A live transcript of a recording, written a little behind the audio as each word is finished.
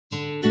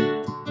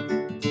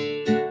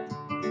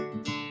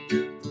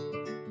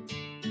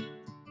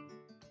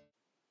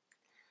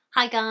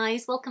Hi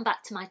guys, welcome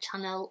back to my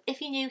channel.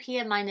 If you're new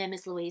here, my name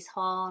is Louise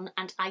Horn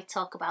and I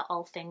talk about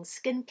all things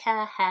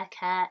skincare, hair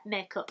care,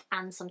 makeup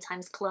and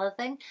sometimes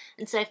clothing.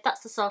 And so if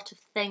that's the sort of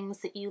things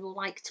that you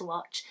like to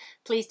watch,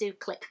 please do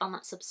click on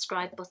that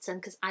subscribe button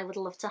because I would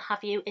love to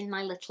have you in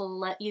my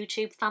little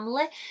YouTube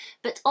family.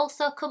 But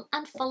also come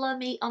and follow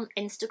me on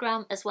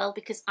Instagram as well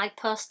because I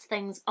post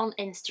things on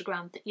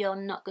Instagram that you're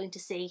not going to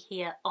see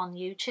here on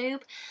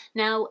YouTube.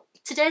 Now,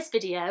 today's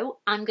video,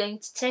 I'm going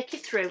to take you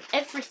through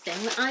everything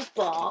that I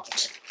bought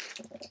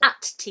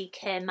at T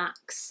K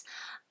Maxx.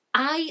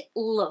 I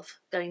love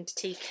going to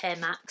T K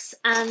Maxx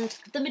and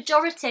the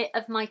majority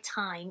of my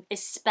time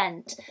is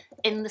spent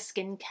in the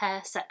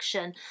skincare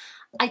section.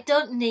 I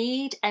don't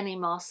need any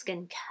more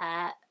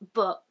skincare,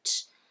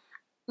 but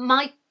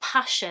my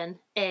passion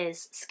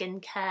is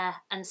skincare,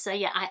 and so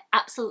yeah, I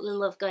absolutely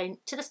love going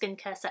to the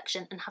skincare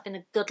section and having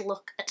a good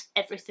look at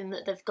everything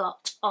that they've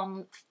got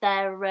on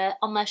their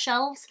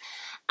shelves.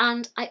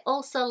 And I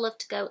also love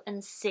to go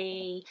and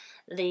see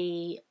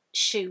the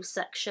shoe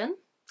section.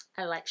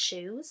 I like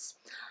shoes.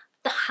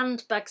 The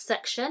handbag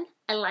section,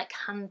 I like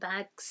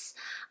handbags.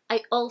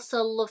 I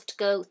also love to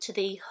go to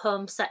the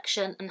home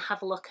section and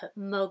have a look at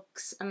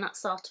mugs and that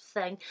sort of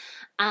thing.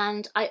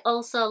 And I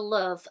also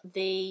love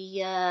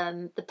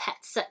the pet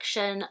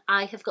section.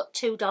 I have got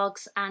 2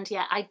 dogs and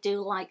yeah, I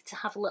do like to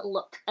have a little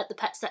look at the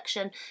pet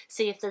section,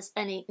 see if there's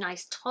any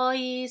nice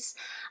toys.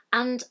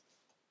 And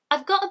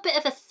I've got a bit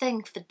of a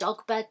thing for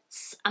dog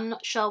beds. I'm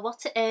not sure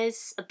what it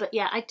is, but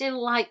yeah, I do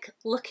like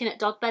looking at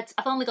dog beds.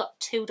 I've only got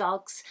 2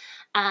 dogs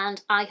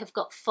and I have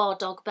got 4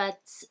 dog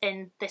beds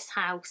in this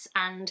house.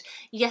 And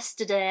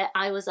yesterday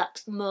I was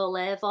at Mole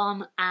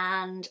Avon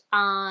and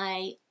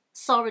I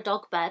saw a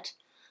dog bed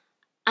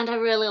and I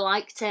really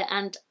liked it,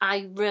 and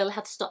I really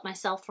had to stop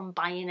myself from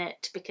buying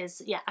it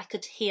because yeah, I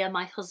could hear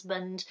my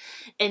husband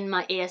in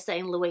my ear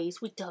saying,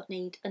 "Louise, we don't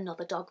need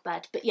another dog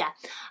bed." But yeah,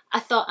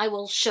 I thought I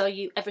will show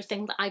you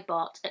everything that I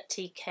bought at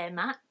T K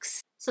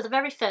Maxx. So the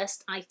very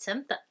first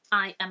item that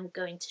I am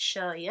going to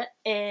show you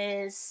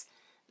is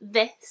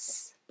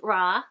this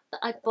bra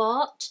that I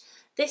bought.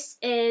 This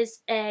is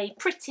a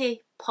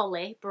Pretty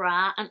Polly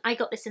bra and I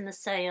got this in the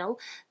sale.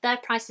 Their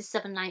price is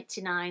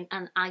 £7.99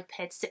 and I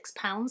paid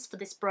 £6 for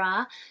this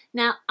bra.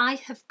 Now I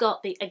have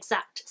got the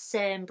exact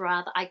same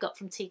bra that I got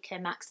from T K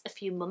Maxx a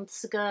few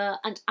months ago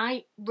and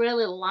I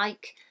really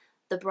like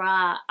the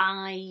bra.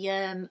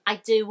 I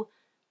do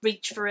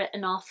reach for it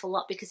an awful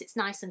lot because it's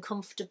nice and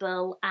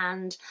comfortable,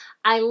 and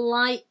I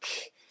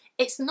like...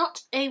 It's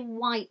not a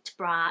white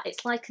bra,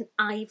 it's like an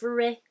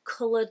ivory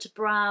coloured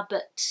bra,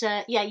 but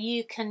yeah,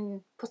 you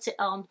can put it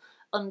on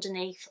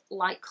underneath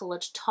light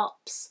coloured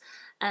tops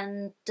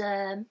and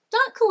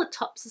dark coloured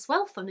tops as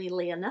well,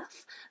 funnily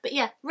enough. But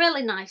yeah,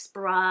 really nice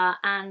bra,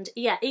 and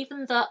yeah,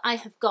 even though I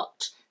have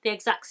got the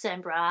exact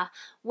same bra,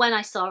 when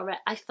I saw it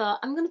I thought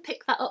I'm going to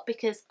pick that up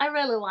because I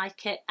really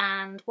like it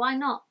and why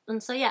not?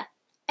 And so yeah,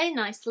 a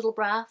nice little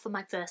bra for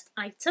my first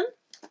item.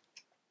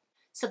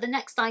 So the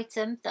next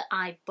item that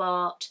I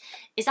bought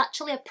is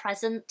actually a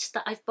present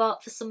that I've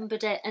bought for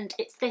somebody, and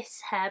it's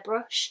this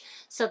hairbrush.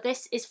 So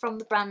this is from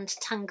the brand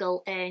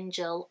Tangle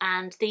Angel,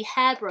 and the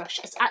hairbrush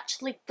has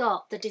actually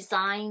got the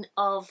design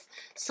of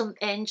some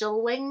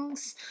angel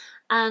wings.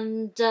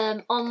 And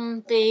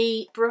on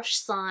the brush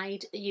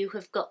side you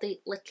have got the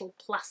little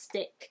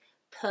plastic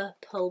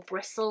purple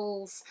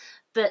bristles,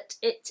 but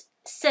it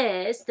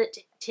says that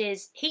it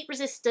is heat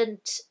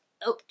resistant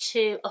up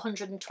to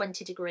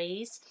 120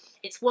 degrees,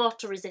 it's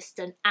water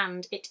resistant,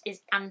 and it is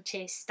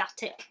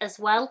anti-static as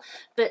well.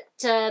 But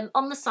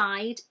on the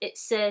side it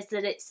says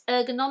that its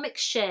ergonomic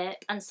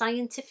shape and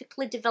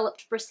scientifically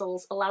developed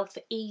bristles allow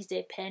for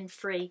easy,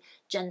 pain-free,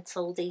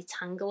 gentle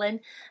detangling,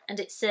 and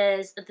it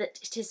says that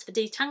it is for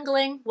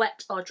detangling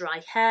wet or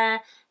dry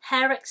hair,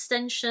 hair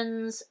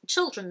extensions,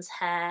 children's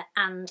hair,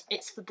 and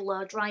it's for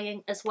blow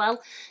drying as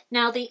well.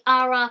 Now the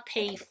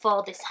RRP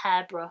for this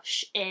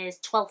hairbrush is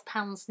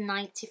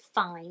 £12.95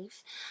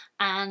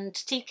 and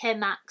T K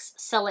Maxx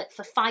sell it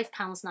for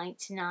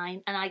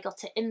 £5.99 and I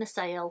got it in the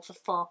sale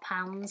for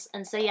 £4.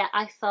 And so yeah,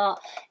 I thought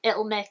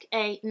it'll make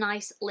a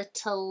nice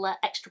little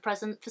extra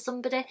present for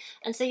somebody,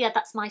 and so yeah,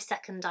 that's my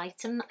second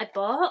item that I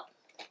bought.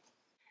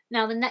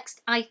 Now the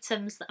next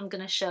items that I'm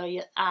going to show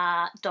you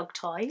are dog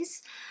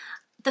toys.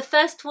 The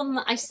first one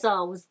that I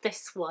saw was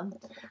this one,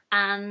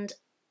 and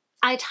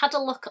I'd had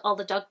a look at all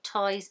the dog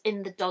toys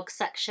in the dog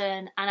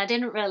section and I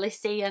didn't really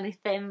see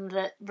anything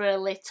that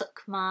really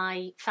took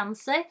my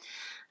fancy.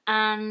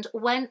 And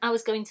when I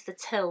was going to the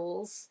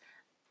tills,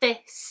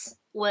 this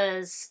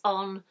was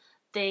on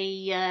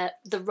the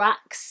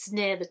racks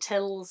near the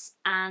tills,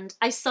 and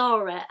I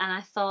saw it and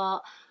I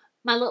thought,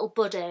 my little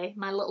buddy,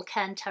 my little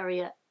Cairn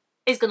Terrier,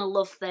 is going to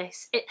love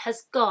this. It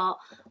has got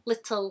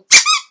little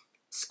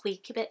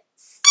squeaky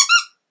bits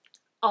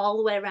all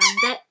the way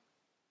around it.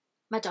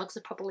 My dogs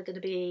are probably going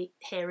to be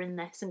hearing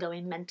this and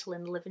going mental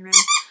in the living room.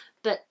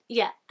 But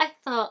yeah, I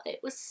thought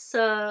it was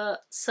so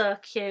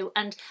cute,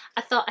 and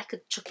I thought I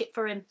could chuck it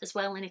for him as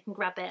well and he can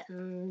grab it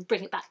and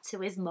bring it back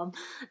to his mum.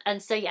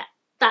 And so yeah,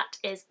 that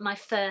is my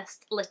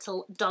first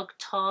little dog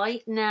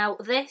toy. Now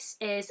this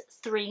is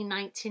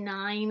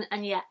 $3.99,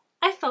 and yeah,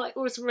 I thought it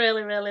was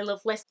really, really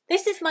lovely.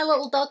 This is my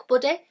little dog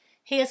buddy.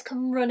 He has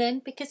come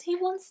running because he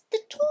wants the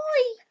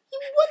toy. He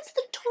wants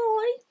the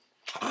toy.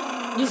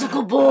 He's a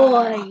good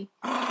boy.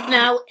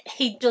 Now,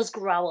 he does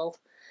growl.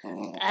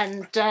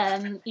 And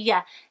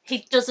yeah,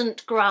 he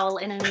doesn't growl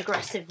in an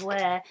aggressive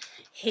way.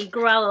 He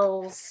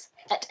growls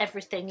at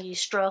everything you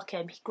stroke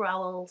him. He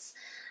growls.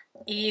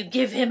 You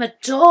give him a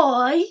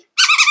toy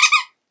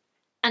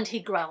and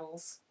he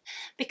growls.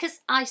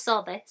 Because I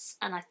saw this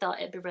and I thought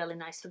it'd be really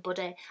nice for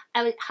Buddy,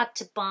 I had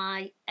to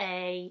buy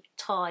a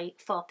toy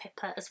for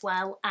Pippa as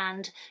well,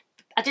 and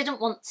I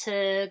didn't want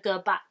to go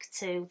back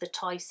to the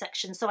toy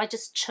section, so I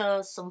just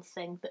chose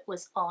something that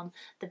was on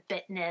the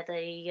bit near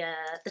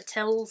the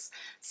tills.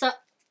 So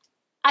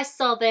I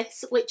saw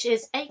this, which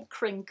is a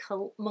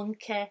crinkle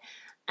monkey,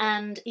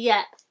 and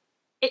yeah,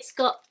 it's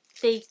got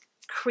the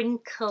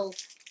crinkle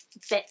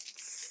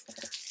bits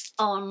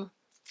on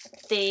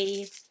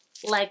the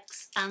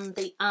legs and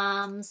the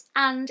arms,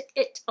 and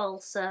it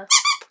also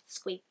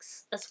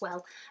squeaks as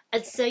well.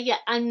 And so yeah,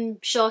 I'm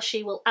sure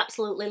she will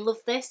absolutely love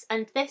this,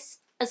 and this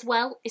as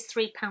well is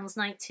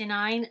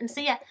 £3.99. And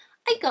so yeah,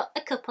 I got a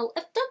couple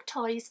of dog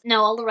toys.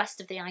 Now all the rest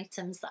of the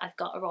items that I've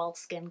got are all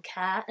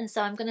skincare, and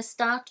so I'm going to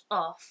start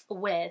off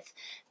with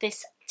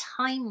this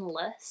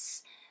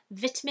timeless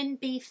Vitamin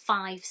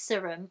B5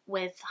 Serum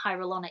with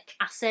hyaluronic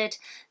acid.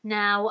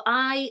 Now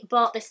I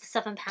bought this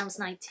for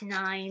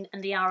 £7.99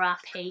 and the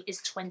RRP is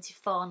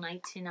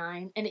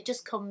 £24.99, and it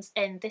just comes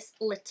in this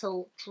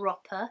little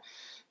dropper.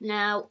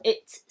 Now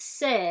it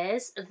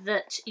says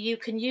that you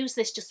can use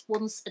this just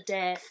once a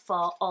day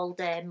for all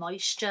day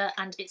moisture,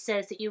 and it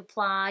says that you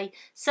apply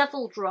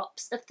several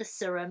drops of the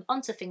serum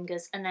onto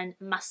fingers and then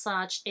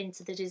massage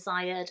into the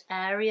desired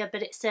area.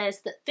 But it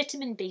says that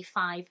vitamin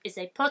B5 is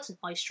a potent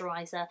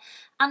moisturiser,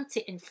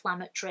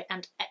 anti-inflammatory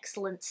and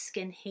excellent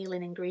skin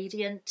healing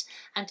ingredient,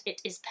 and it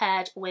is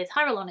paired with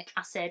hyaluronic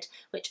acid,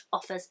 which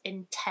offers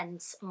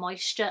intense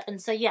moisture.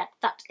 And so yeah,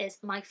 that is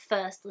my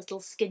first little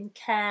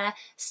skincare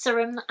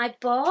serum that I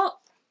bought.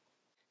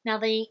 Now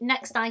the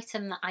next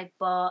item that I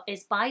bought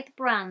is by the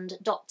brand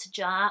Dr.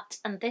 Jart,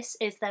 and this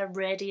is their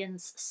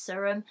Radiance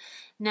Serum.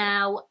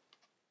 Now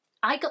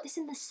I got this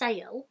in the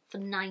sale for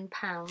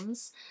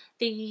 £9.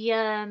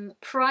 The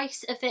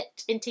price of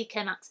it in T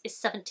K Maxx is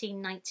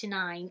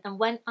 £17.99, and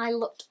when I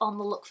looked on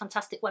the Look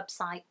Fantastic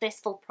website, this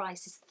full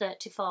price is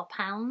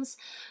 £34.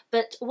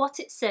 But what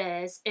it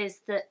says is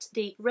that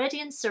the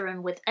Radiance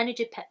Serum with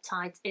Energy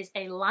Peptides is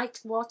a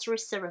light watery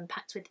serum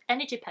packed with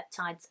energy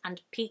peptides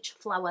and peach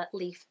flower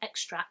leaf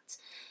extract.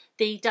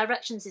 The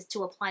directions is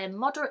to apply a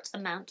moderate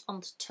amount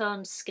onto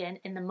toned skin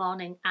in the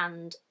morning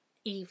and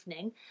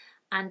evening,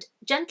 and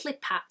gently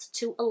pat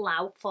to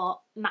allow for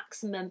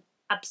maximum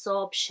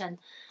absorption.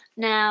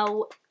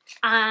 Now,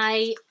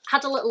 I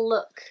had a little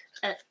look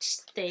at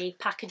the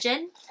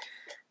packaging,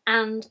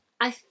 and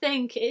I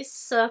think it's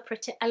so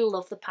pretty. I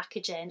love the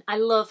packaging. I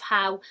love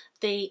how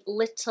the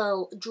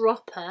little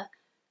dropper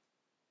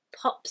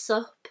pops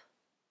up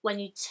when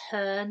you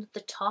turn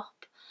the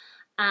top,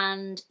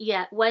 and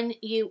yeah, when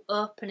you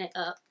open it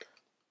up,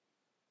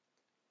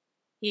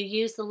 you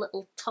use the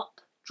little top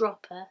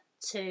dropper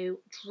to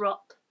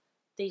drop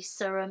the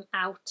serum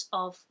out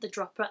of the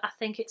dropper. I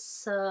think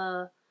it's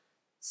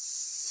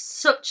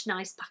such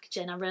nice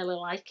packaging. I really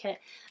like it.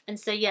 And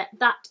so yeah,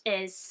 that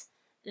is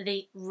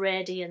the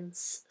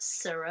Radiance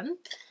Serum,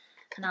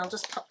 and I'll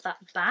just pop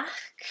that back.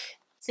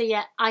 So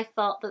yeah, I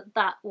thought that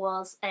that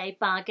was a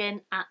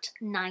bargain at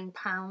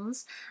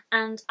 £9.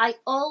 And I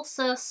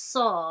also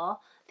saw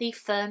the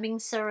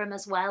firming serum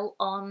as well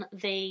on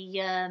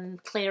the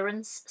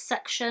clearance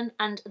section,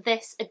 and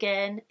this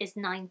again is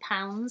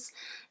 £9.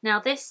 Now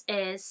this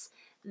is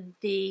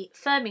the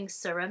firming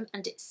serum,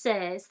 and it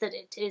says that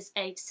it is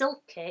a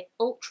silky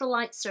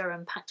ultralight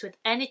serum packed with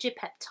energy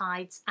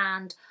peptides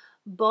and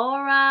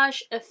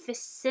borage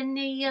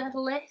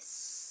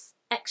officinalis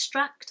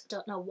extract. I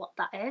don't know what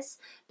that is,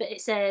 but it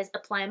says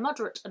apply a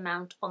moderate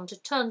amount onto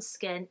toned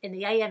skin in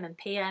the AM and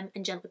PM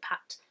and gently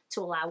pat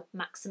to allow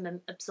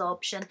maximum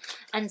absorption.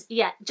 And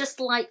yeah, just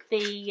like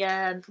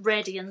the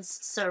Radiance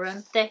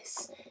Serum,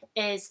 this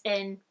is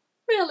in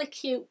really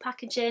cute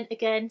packaging.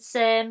 Again,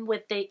 same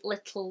with the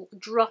little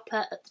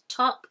dropper at the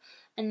top,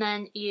 and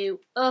then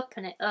you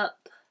open it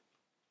up,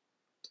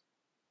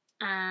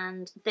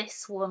 and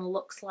this one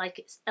looks like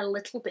it's a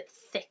little bit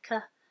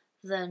thicker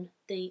than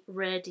the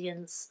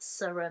Radiance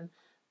Serum.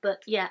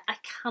 But yeah, I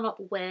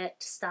cannot wait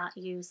to start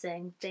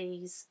using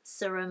these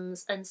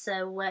serums. And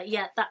so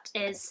yeah, that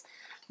is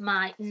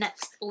my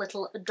next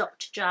little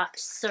Dr. Jart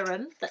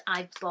serum that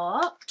I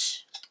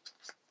bought.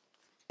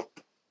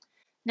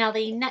 Now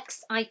the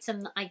next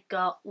item that I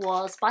got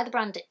was by the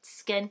brand It's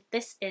Skin.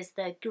 This is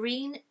the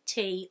Green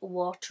Tea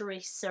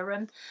Watery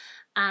Serum,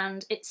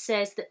 and it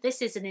says that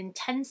this is an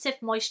intensive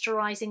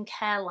moisturising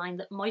care line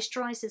that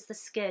moisturises the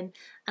skin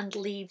and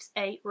leaves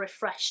a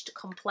refreshed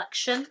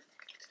complexion.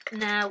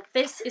 Now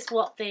this is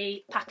what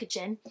the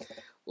packaging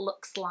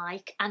looks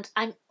like, and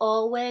I'm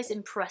always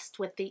impressed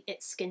with the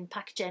It's Skin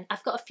packaging.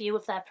 I've got a few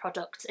of their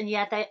products, and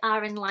yeah, they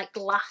are in like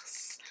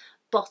glass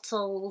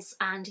bottles,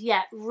 and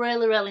yeah,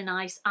 really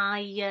nice.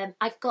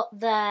 I've got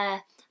their,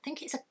 I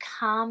think it's a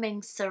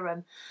calming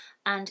serum,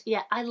 and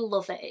yeah, I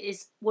love it. It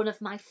is one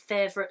of my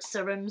favourite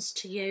serums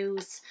to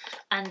use,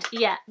 and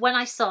yeah, when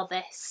I saw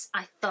this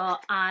I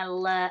thought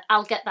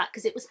I'll get that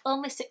because it was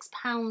only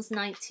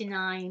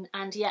 £6.99,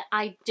 and yeah,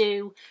 I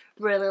do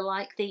really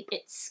like the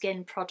It's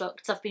Skin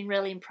products. I've been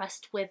really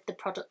impressed with the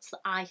products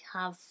that I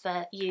have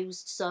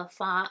used so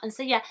far, and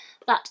so yeah,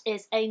 that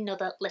is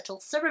another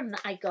little serum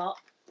that I got.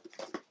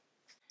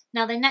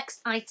 Now the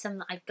next item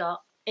that I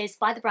got is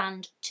by the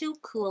brand Too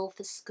Cool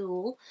for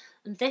School,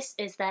 and this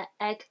is their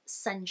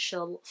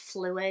Egg-Sential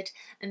fluid,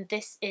 and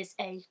this is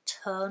a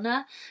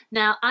toner.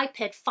 Now I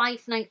paid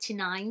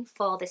 £5.99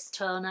 for this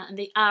toner, and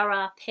the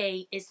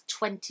RRP is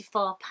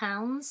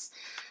 £24,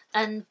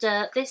 and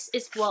this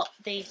is what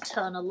the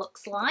toner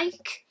looks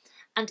like,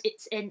 and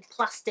it's in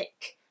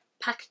plastic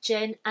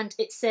packaging, and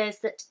it says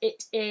that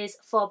it is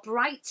for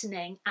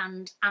brightening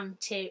and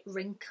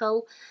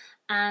anti-wrinkle,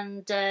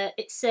 and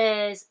it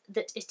says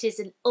that it is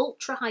an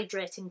ultra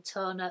hydrating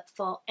toner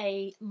for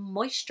a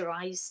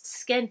moisturised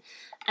skin.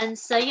 And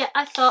so yeah,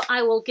 I thought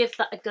I will give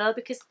that a go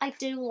because I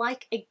do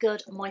like a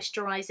good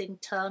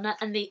moisturising toner,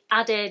 and the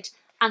added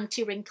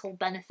anti-wrinkle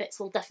benefits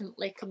will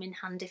definitely come in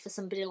handy for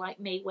somebody like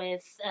me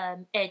with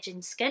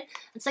aging skin.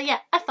 And so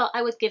yeah, I thought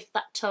I would give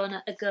that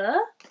toner a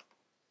go.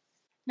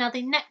 Now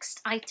the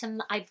next item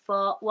that I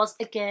bought was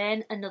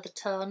again another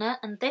toner,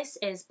 and this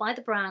is by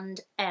the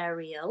brand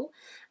Ariul,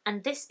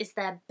 and this is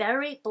their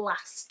Berry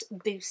Blast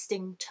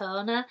Boosting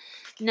Toner.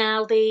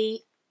 Now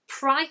the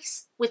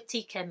price with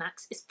T K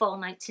Maxx is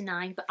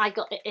 £4.99, but I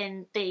got it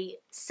in the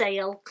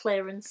sale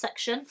clearance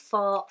section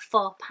for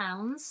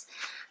 £4.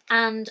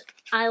 And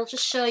I'll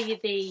just show you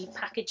the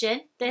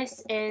packaging.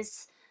 This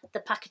is the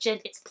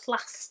packaging, it's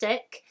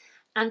plastic.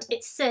 And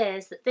it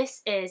says that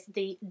this is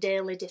the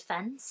Daily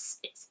Defence.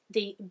 It's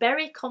the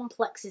berry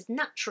complex's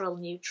natural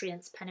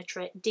nutrients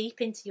penetrate deep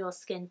into your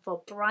skin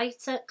for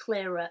brighter,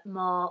 clearer,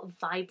 more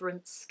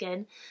vibrant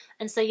skin.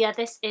 And so yeah,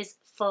 this is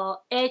for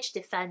age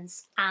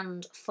defence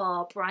and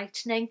for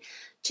brightening.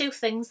 Two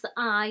things that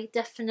I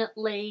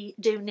definitely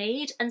do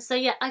need. And so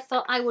yeah, I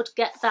thought I would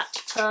get that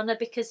toner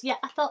because yeah,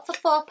 I thought for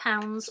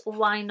 £4,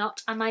 why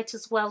not? I might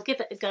as well give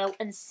it a go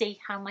and see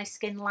how my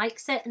skin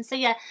likes it. And so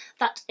yeah,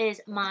 that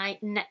is my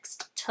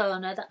next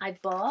toner that I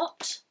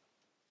bought.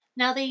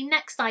 Now the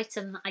next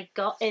item that I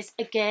got is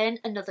again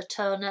another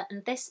toner,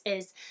 and this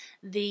is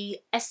the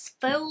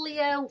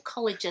Esfolio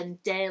Collagen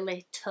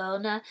Daily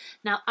Toner.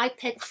 Now I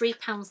paid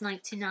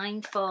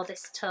 £3.99 for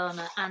this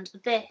toner, and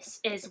this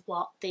is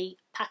what the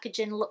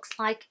packaging looks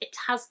like. It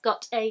has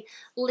got a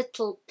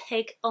little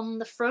pig on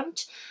the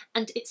front,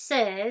 and it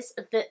says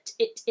that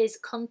it is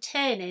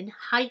containing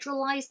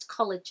hydrolyzed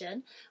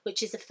collagen,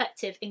 which is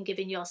effective in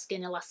giving your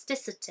skin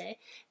elasticity.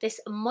 This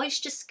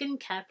moisture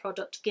skincare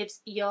product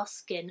gives your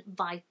skin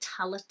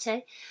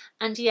vitality,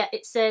 and yeah,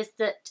 it says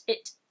that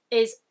it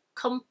is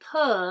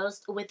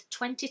composed with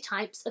 20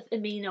 types of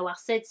amino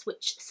acids,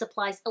 which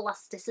supplies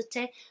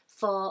elasticity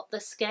for the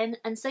skin.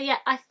 And so yeah,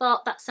 I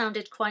thought that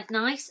sounded quite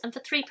nice, and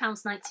for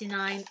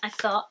 £3.99 I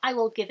thought I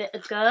will give it a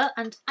go,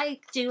 and I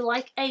do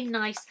like a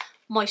nice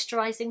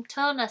moisturising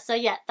toner. So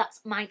yeah, that's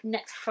my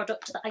next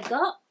product that I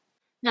got.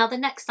 Now the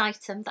next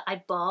item that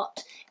I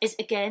bought is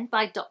again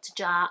by Dr.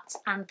 Jart,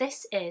 and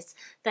this is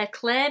their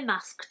Clay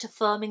Mask to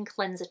Foaming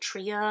Cleanser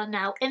Trio.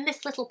 Now in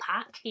this little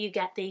pack you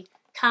get the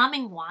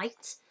calming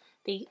white,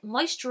 the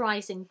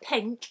moisturising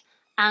pink,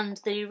 and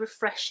the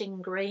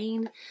refreshing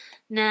green.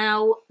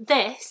 Now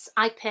this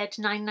I paid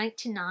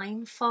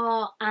 £9.99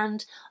 for,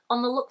 and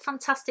on the Look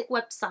Fantastic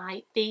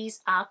website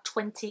these are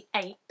 £28.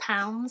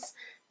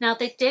 Now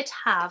they did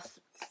have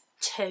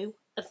two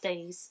of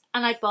these,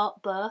 and I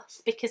bought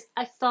both because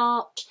I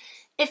thought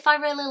if I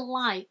really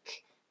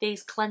like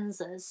these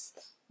cleansers,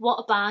 what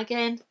a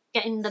bargain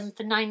getting them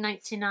for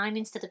 £9.99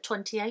 instead of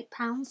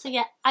 £28. So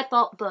yeah, I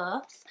bought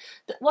both.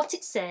 But what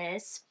it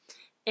says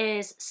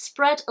is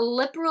spread a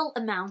liberal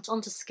amount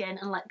onto skin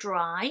and let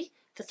dry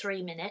for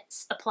 3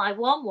 minutes. Apply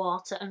warm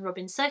water and rub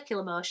in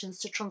circular motions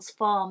to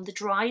transform the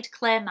dried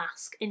clay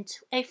mask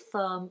into a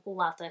foam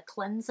lather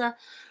cleanser.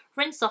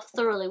 Rinse off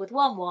thoroughly with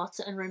warm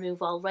water and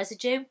remove all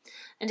residue.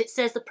 And it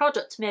says the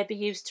product may be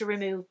used to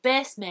remove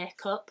base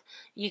makeup.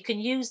 You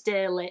can use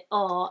daily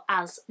or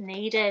as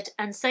needed.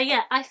 And so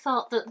yeah, I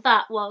thought that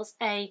that was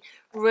a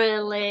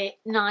really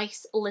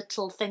nice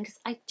little thing because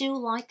I do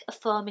like a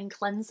foaming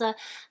cleanser.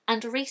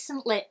 And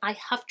recently I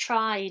have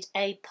tried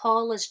a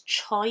Paula's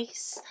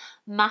Choice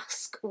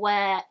mask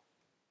where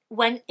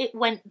when it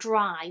went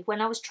dry,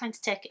 when I was trying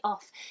to take it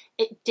off,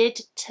 it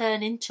did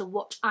turn into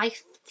what I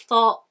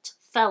felt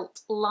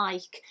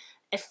like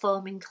a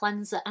foaming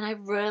cleanser, and I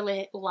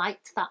really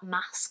liked that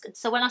mask. And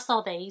so when I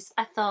saw these,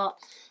 I thought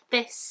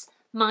this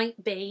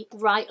might be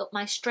right up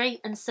my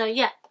street, and so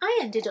yeah, I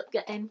ended up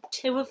getting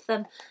two of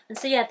them. And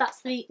so yeah,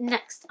 that's the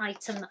next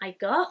item that I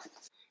got.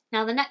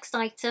 Now the next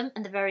item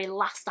and the very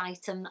last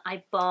item that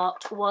I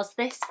bought was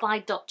this by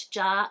Dr.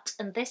 Jart,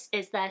 and this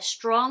is their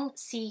Strong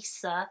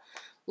Cica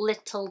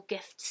little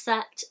gift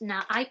set.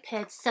 Now I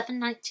paid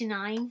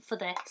 $7.99 for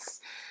this,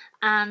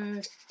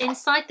 and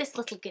inside this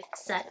little gift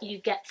set you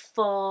get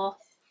 4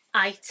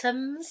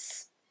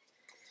 items.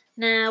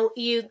 Now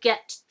you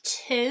get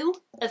 2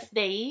 of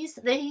these.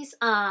 These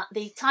are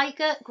the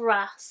Tiger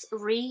Grass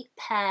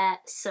Repair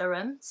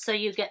Serum, so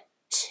you get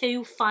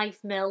 2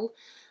 5ml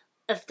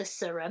of the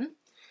serum.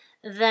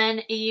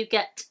 Then you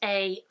get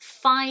a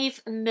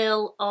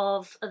 5ml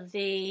of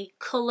the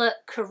colour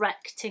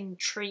correcting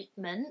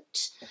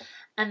treatment,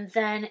 and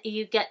then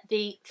you get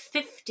the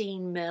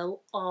 15ml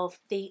of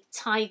the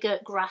Tiger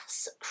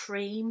Grass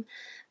cream.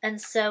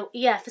 And so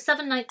yeah, for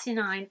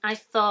 $7.99 I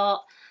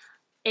thought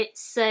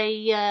it's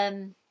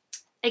a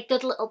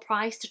good little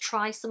price to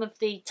try some of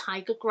the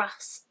Tiger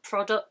Grass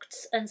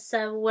products. And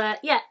so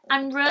yeah,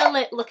 I'm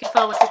really looking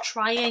forward to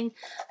trying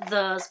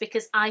those,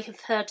 because I have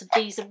heard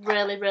these are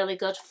really, really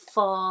good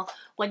for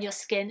when your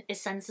skin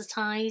is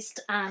sensitised,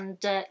 and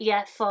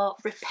yeah, for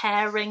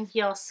repairing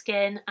your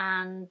skin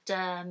and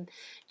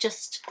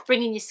just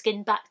bringing your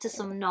skin back to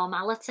some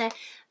normality.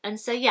 And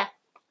so yeah,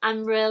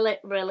 I'm really,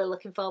 really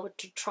looking forward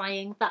to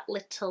trying that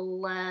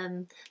little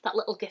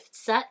gift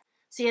set.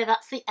 So yeah,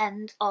 that's the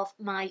end of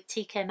my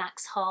TK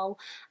Maxx haul.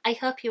 I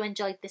hope you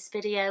enjoyed this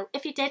video.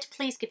 If you did,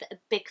 please give it a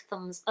big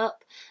thumbs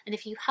up. And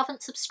if you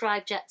haven't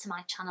subscribed yet to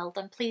my channel,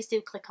 then please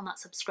do click on that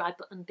subscribe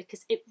button,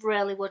 because it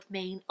really would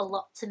mean a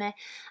lot to me.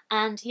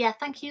 And yeah,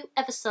 thank you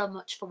ever so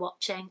much for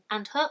watching,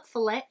 and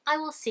hopefully I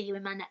will see you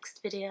in my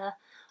next video.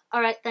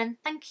 Alright then,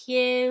 thank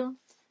you.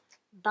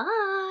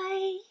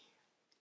 Bye!